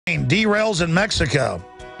derails in Mexico.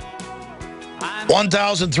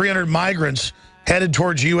 1,300 migrants headed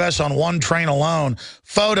towards U.S. on one train alone.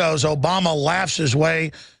 Photos, Obama laughs his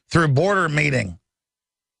way through border meeting.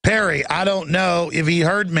 Perry, I don't know if he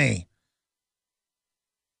heard me.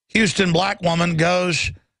 Houston black woman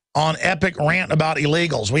goes on epic rant about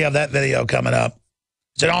illegals. We have that video coming up.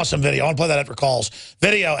 It's an awesome video. I want to play that after calls.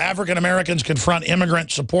 Video, African Americans confront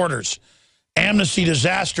immigrant supporters. Amnesty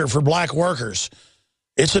disaster for black workers.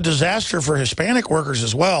 It's a disaster for Hispanic workers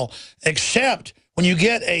as well, except when you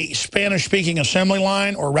get a Spanish-speaking assembly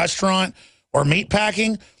line or restaurant or meat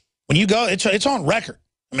packing, when you go, it's on record.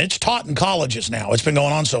 I mean, it's taught in colleges now. It's been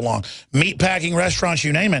going on so long. Meat packing, restaurants,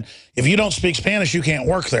 you name it. If you don't speak Spanish, you can't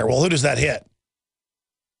work there. Well, who does that hit?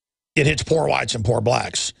 It hits poor whites and poor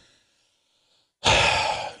blacks.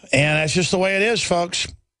 And that's just the way it is, folks.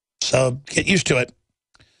 So get used to it.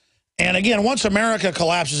 And again, once America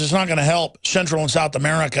collapses, it's not going to help Central and South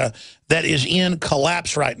America that is in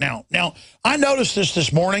collapse right now. Now, I noticed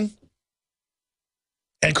this morning,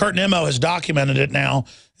 and Kurt Nimmo has documented it now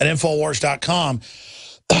at Infowars.com.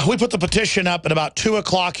 We put the petition up at about 2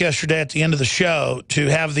 o'clock yesterday at the end of the show to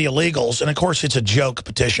have the illegals, and of course it's a joke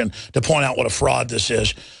petition to point out what a fraud this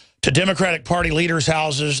is, to Democratic Party leaders'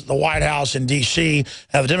 houses, the White House in D.C.,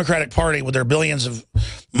 have the Democratic Party with their billions of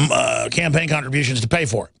campaign contributions to pay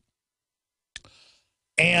for it.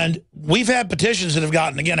 And we've had petitions that have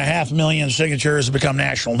gotten, again, 500,000 signatures and become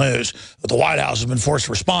national news that the White House has been forced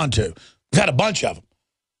to respond to. We've had a bunch of them.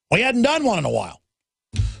 We hadn't done one in a while.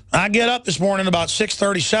 I get up this morning about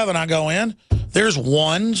 6:37, I go in, there's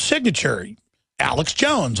one signature, Alex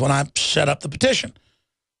Jones, when I set up the petition.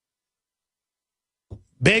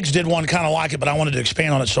 Biggs did one kind of like it, but I wanted to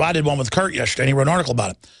expand on it, so I did one with Kurt yesterday, and he wrote an article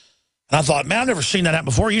about it. And I thought, man, I've never seen that happen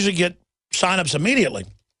before. I usually get sign-ups immediately.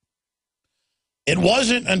 It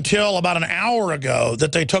wasn't until about an hour ago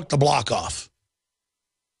that they took the block off.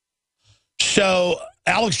 So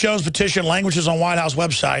Alex Jones petition, languages on White House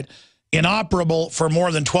website, inoperable for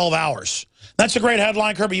more than 12 hours. That's a great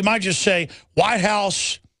headline, Kirby. You might just say, White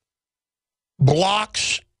House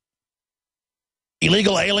blocks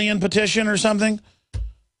illegal alien petition or something.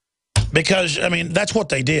 Because, I mean, that's what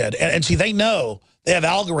they did. And see, they know they have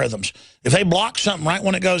algorithms. If they block something right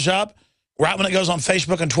when it goes up, right when it goes on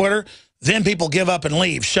Facebook and Twitter, then people give up and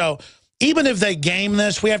leave. So even if they game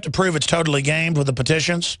this, we have to prove it's totally gamed with the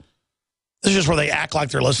petitions. This is just where they act like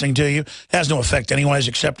they're listening to you. It has no effect anyways,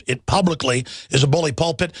 except it publicly is a bully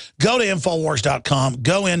pulpit. Go to Infowars.com,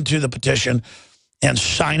 go into the petition and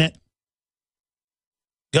sign it.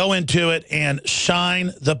 Go into it and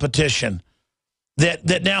sign the petition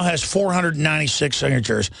that now has 496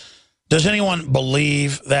 signatures. Does anyone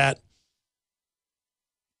believe that?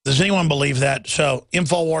 Does anyone believe that? So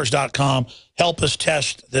Infowars.com, help us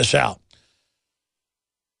test this out.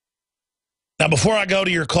 Now, before I go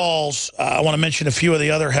to your calls, I want to mention a few of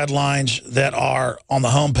the other headlines that are on the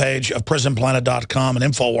homepage of PrisonPlanet.com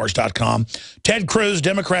and Infowars.com. Ted Cruz,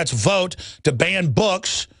 Democrats vote to ban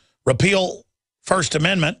books, repeal First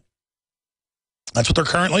Amendment. That's what they're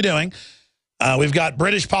currently doing. We've got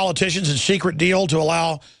British politicians in secret deal to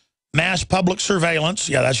allow mass public surveillance.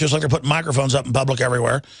 Yeah, that's just like they're putting microphones up in public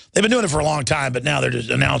everywhere. They've been doing it for a long time, but now they're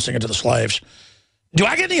just announcing it to the slaves. Do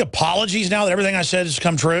I get any apologies now that everything I said has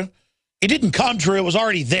come true? It didn't come true. It was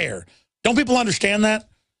already there. Don't people understand that?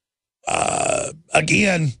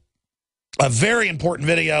 Again, a very important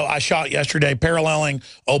video I shot yesterday paralleling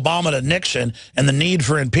Obama to Nixon and the need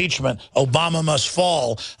for impeachment. Obama must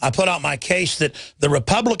fall. I put out my case that the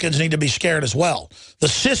Republicans need to be scared as well. The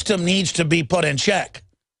system needs to be put in check.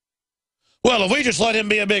 Well, if we just let him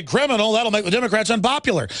be a big criminal, that'll make the Democrats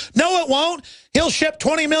unpopular. No, it won't. He'll ship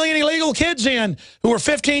 20 million illegal kids in who are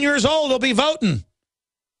 15 years old. They'll be voting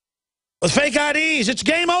with fake IDs. It's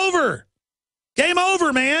game over. Game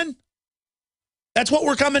over, man. That's what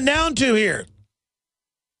we're coming down to here.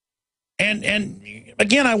 And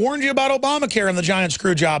again, I warned you about Obamacare and the giant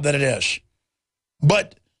screw job that it is.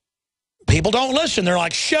 But people don't listen. They're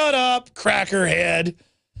like, shut up, crackerhead.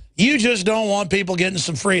 You just don't want people getting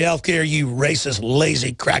some free health care, you racist,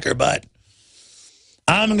 lazy cracker butt.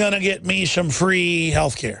 I'm going to get me some free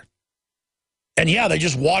health care. And yeah, they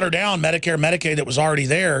just water down Medicare, Medicaid that was already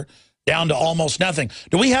there down to almost nothing.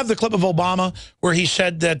 Do we have the clip of Obama where he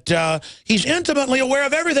said that he's intimately aware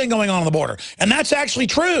of everything going on the border? And that's actually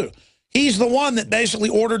true. He's the one that basically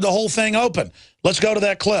ordered the whole thing open. Let's go to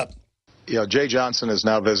that clip. You know, Jay Johnson has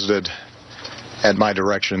now visited, at my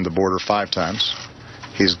direction, the border 5 times.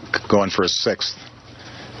 He's going for his 6th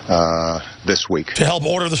this week. To help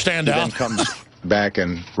order the standout. He then comes back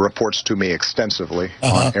and reports to me extensively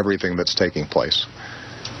on everything that's taking place.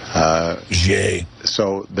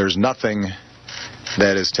 So there's nothing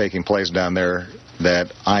that is taking place down there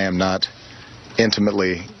that I am not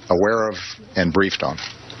intimately aware of and briefed on.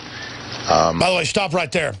 By the way, stop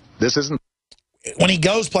right there. This isn't... When he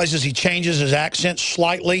goes places, he changes his accent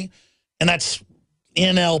slightly, and that's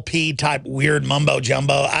NLP type weird mumbo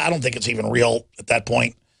jumbo. I don't think it's even real at that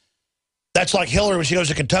point. That's like Hillary when she goes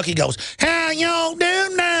to Kentucky, goes, "How y'all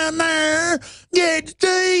doing down there? Get to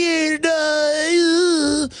see you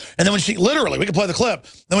today." And then when she, literally, we can play the clip.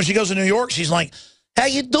 Then when she goes to New York, she's like, "How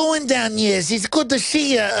you doing down here? It's good to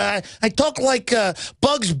see you. I talk like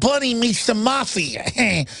Bugs Bunny meets the Mafia.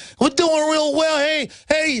 We're doing real well.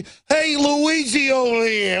 Hey, Luigi over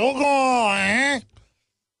here. What's going on, huh?"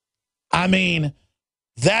 I mean,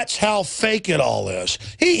 that's how fake it all is.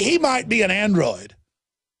 He might be an android.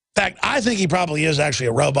 In fact, I think he probably is actually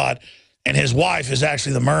a robot, and his wife is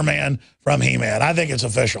actually the merman from He-Man. I think it's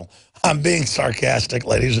official. I'm being sarcastic,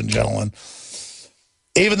 ladies and gentlemen.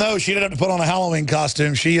 Even though she didn't have to put on a Halloween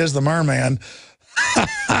costume, she is the merman.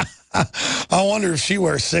 I wonder if she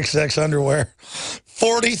wears 6X underwear.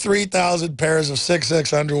 43,000 pairs of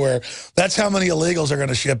 6X underwear. That's how many illegals are going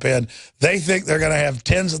to ship in. They think they're going to have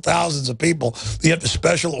tens of thousands of people you have to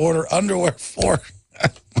special order underwear for.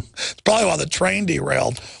 It's probably why the train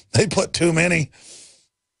derailed. They put too many.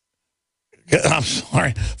 I'm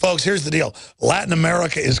sorry. Folks, here's the deal. Latin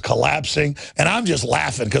America is collapsing, and I'm just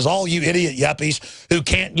laughing because all you idiot yuppies who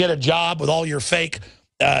can't get a job with all your fake,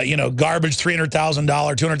 garbage $300,000,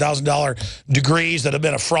 $200,000 degrees that have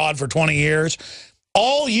been a fraud for 20 years,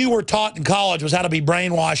 all you were taught in college was how to be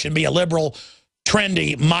brainwashed and be a liberal,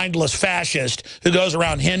 trendy, mindless fascist who goes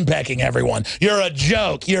around henpecking everyone. You're a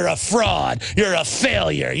joke. You're a fraud. You're a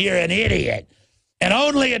failure. You're an idiot. And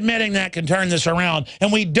only admitting that can turn this around.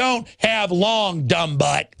 And we don't have long, dumb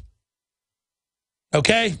butt.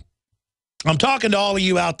 Okay? I'm talking to all of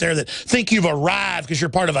you out there that think you've arrived because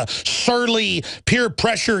you're part of a surly, peer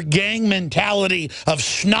pressure gang mentality of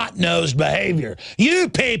snot-nosed behavior. You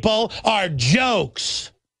people are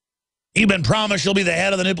jokes. You've been promised you'll be the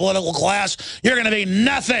head of the new political class. You're going to be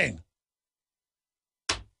nothing.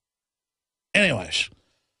 Anyways,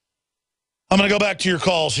 I'm going to go back to your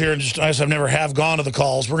calls here. I've never have gone to the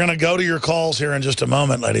calls. We're going to go to your calls here in just a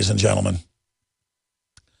moment, ladies and gentlemen.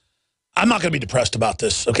 I'm not going to be depressed about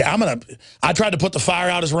this. Okay, I tried to put the fire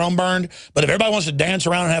out as Rome burned, but if everybody wants to dance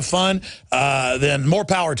around and have fun, then more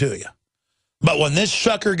power to you. But when this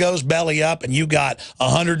sucker goes belly up and you got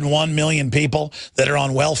 101 million people that are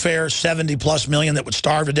on welfare, 70+ million that would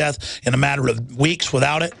starve to death in a matter of weeks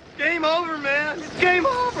without it. Game over, man. It's game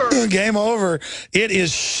over. Game over. It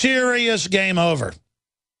is serious game over.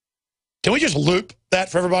 Can we just loop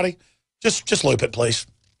that for everybody? Just loop it, please.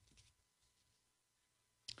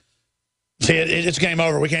 See, it's game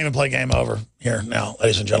over. We can't even play game over here now,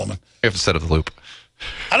 ladies and gentlemen. You have to set up the loop.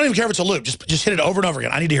 I don't even care if it's a loop. Just hit it over and over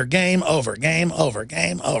again. I need to hear game over, game over,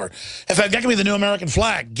 game over. In fact, that can be the new American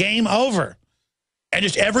flag. Game over. And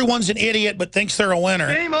just everyone's an idiot but thinks they're a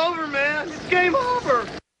winner. Game over, man. It's game over.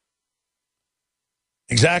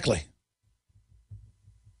 Exactly.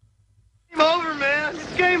 Game over, man.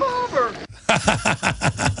 It's game over.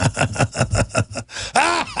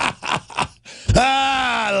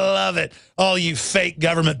 I love it. All you fake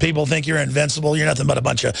government people think you're invincible. You're nothing but a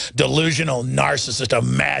bunch of delusional narcissists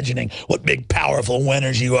imagining what big, powerful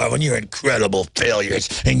winners you are when you're incredible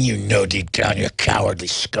failures. And you know deep down you're cowardly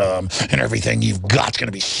scum. And everything you've got's going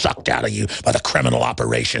to be sucked out of you by the criminal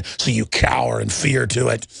operation. So you cower in fear to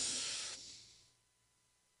it.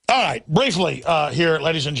 All right, briefly here,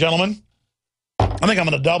 ladies and gentlemen. I think I'm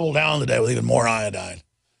going to double down today with even more iodine.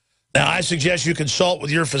 Now, I suggest you consult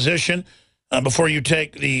with your physician before you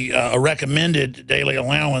take the recommended daily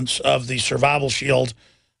allowance of the Survival Shield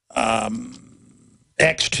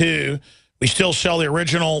X2. We still sell the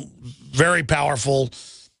original, very powerful,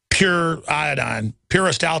 pure iodine,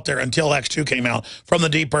 purest out there until X2 came out from the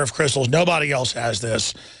Deep Earth crystals. Nobody else has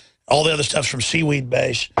this. All the other stuff's from seaweed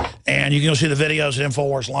base. And you can go see the videos at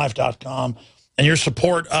InfoWarsLife.com. And your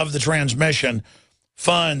support of the transmission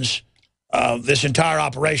funds this entire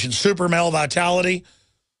operation. Super Male Vitality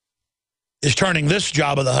is turning this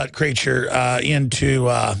job of the hut creature into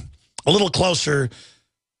a little closer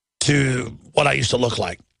to what I used to look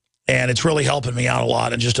like. And it's really helping me out a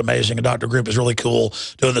lot and just amazing. And Dr. Group is really cool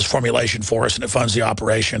doing this formulation for us, and it funds the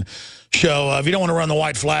operation. So if you don't want to run the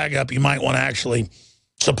white flag up, you might want to actually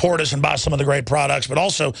support us and buy some of the great products, but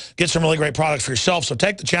also get some really great products for yourself. So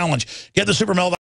take the challenge. Get the Super Male